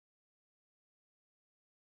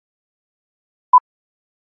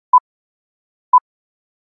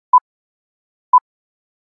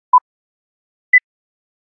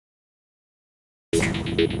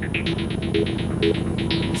The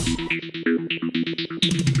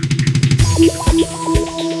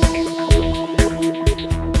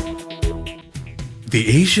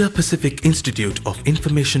Asia-Pacific Institute of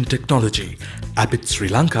Information Technology, APIIT-Sri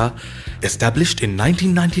Lanka, established in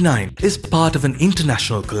 1999, is part of an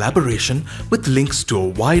international collaboration with links to a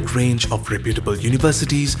wide range of reputable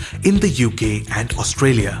universities in the UK and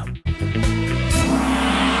Australia.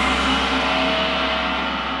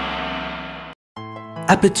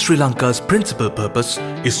 APIIT-Sri Lanka's principal purpose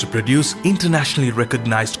is to produce internationally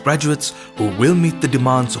recognized graduates who will meet the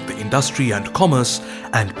demands of the industry and commerce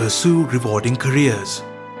and pursue rewarding careers.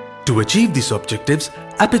 To achieve these objectives,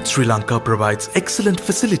 APIIT-Sri Lanka provides excellent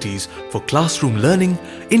facilities for classroom learning,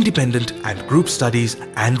 independent and group studies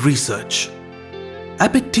and research.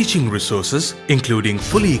 APIIT teaching resources, including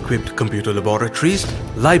fully equipped computer laboratories,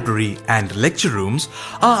 library and lecture rooms,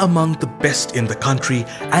 are among the best in the country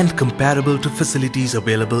and comparable to facilities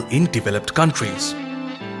available in developed countries.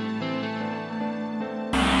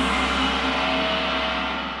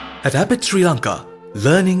 At APIIT-Sri Lanka,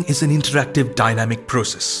 learning is an interactive dynamic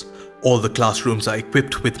process. All the classrooms are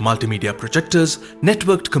equipped with multimedia projectors,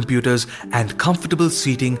 networked computers and comfortable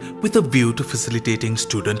seating with a view to facilitating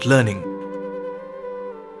student learning.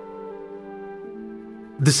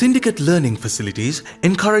 The syndicate learning facilities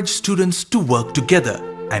encourage students to work together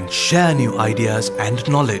and share new ideas and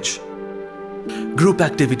knowledge. Group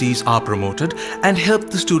activities are promoted and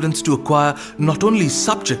help the students to acquire not only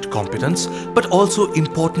subject competence but also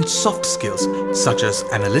important soft skills such as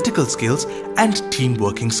analytical skills and team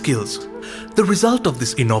working skills. The result of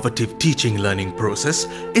this innovative teaching learning process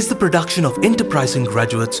is the production of enterprising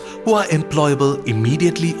graduates who are employable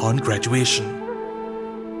immediately on graduation.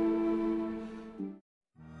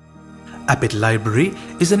 APIIT Library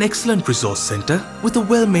is an excellent resource center with a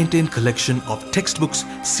well-maintained collection of textbooks,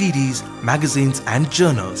 CDs, magazines and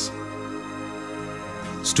journals.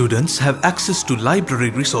 Students have access to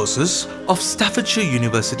library resources of Staffordshire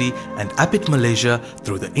University and APIIT Malaysia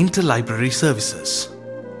through the interlibrary services.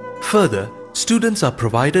 Further, students are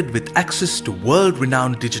provided with access to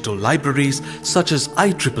world-renowned digital libraries such as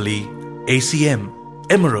IEEE, ACM,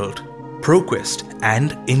 Emerald, ProQuest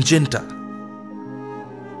and Ingenta.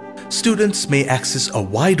 Students may access a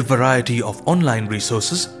wide variety of online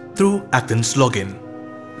resources through Athens Login.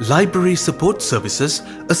 Library support services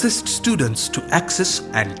assist students to access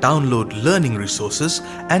and download learning resources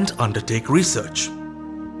and undertake research.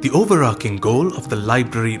 The overarching goal of the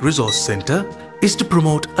Library Resource Center is to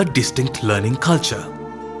promote a distinct learning culture.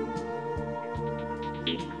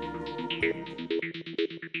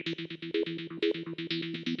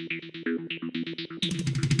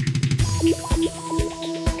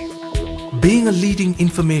 Being a leading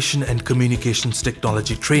information and communications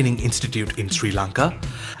technology training institute in Sri Lanka,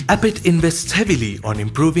 APIIT invests heavily on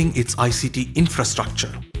improving its ICT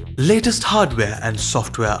infrastructure. Latest hardware and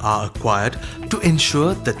software are acquired to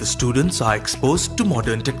ensure that the students are exposed to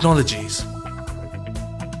modern technologies.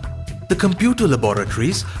 The computer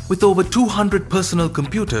laboratories, with over 200 personal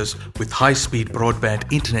computers with high-speed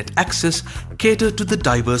broadband internet access, cater to the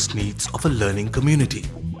diverse needs of a learning community.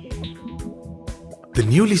 The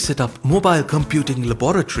newly set up Mobile Computing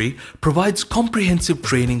Laboratory provides comprehensive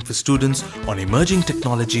training for students on emerging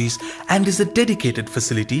technologies and is a dedicated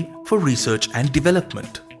facility for research and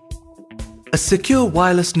development. A secure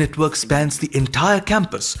wireless network spans the entire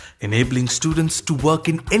campus, enabling students to work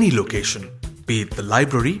in any location, be it the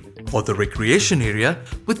library or the recreation area,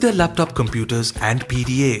 with their laptop computers and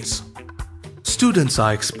PDAs. Students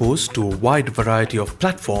are exposed to a wide variety of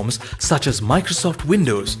platforms such as Microsoft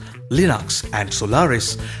Windows, Linux and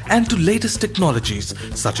Solaris, and to latest technologies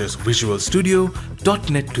such as Visual Studio,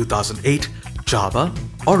 .NET 2008, Java,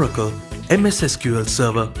 Oracle, MS SQL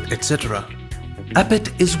Server, etc.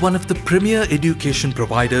 APIIT is one of the premier education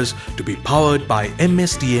providers to be powered by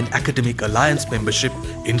MSDN Academic Alliance membership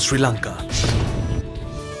in Sri Lanka.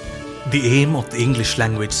 The aim of the English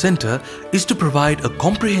Language Centre is to provide a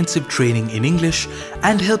comprehensive training in English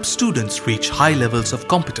and help students reach high levels of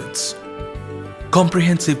competence.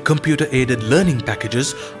 Comprehensive computer-aided learning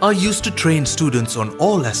packages are used to train students on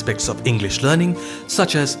all aspects of English learning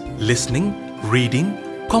such as listening, reading,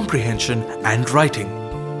 comprehension and writing.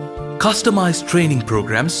 Customized training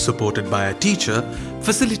programs supported by a teacher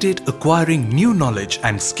facilitate acquiring new knowledge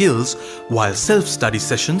and skills, while self-study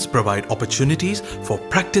sessions provide opportunities for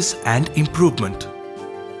practice and improvement.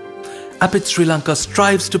 APIIT Sri Lanka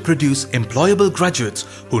strives to produce employable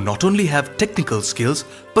graduates who not only have technical skills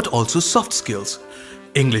but also soft skills.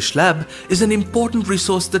 English Lab is an important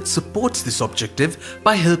resource that supports this objective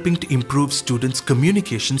by helping to improve students'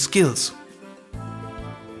 communication skills.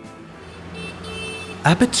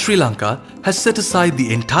 APIIT-Sri Lanka has set aside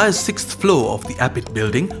the entire 6th floor of the APIIT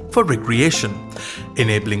building for recreation,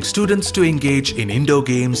 enabling students to engage in indoor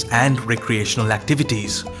games and recreational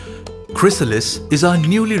activities. Chrysalis is our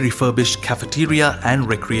newly refurbished cafeteria and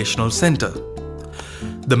recreational center.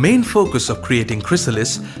 The main focus of creating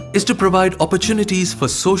Chrysalis is to provide opportunities for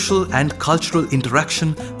social and cultural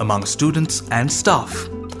interaction among students and staff.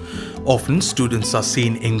 Often, students are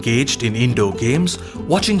seen engaged in indoor games,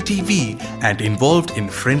 watching TV, and involved in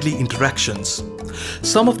friendly interactions.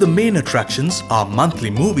 Some of the main attractions are monthly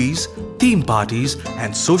movies, theme parties,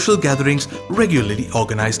 and social gatherings regularly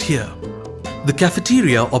organized here. The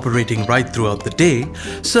cafeteria, operating right throughout the day,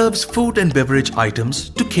 serves food and beverage items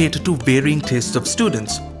to cater to varying tastes of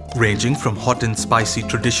students, ranging from hot and spicy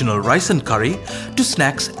traditional rice and curry to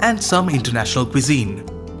snacks and some international cuisine.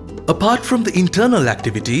 Apart from the internal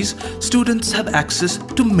activities, students have access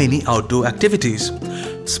to many outdoor activities.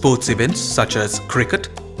 Sports events such as cricket,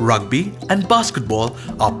 rugby, and basketball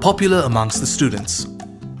are popular amongst the students.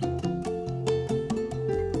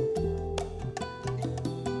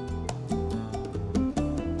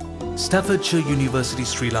 Staffordshire University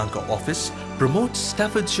Sri Lanka office promotes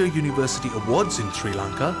Staffordshire University Awards in Sri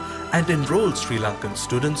Lanka and enrolls Sri Lankan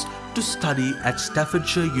students to study at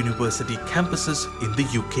Staffordshire University campuses in the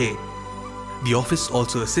UK. The office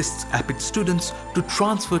also assists APIIT students to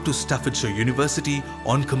transfer to Staffordshire University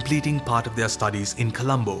on completing part of their studies in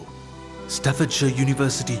Colombo. Staffordshire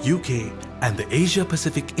University UK and the Asia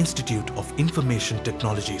Pacific Institute of Information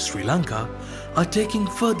Technology Sri Lanka are taking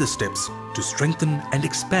further steps to strengthen and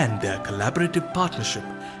expand their collaborative partnership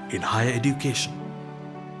in higher education.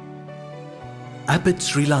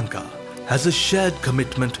 APIIT-Sri Lanka has a shared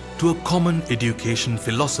commitment to a common education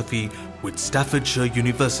philosophy with Staffordshire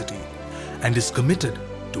University and is committed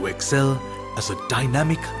to excel as a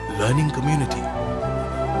dynamic learning community.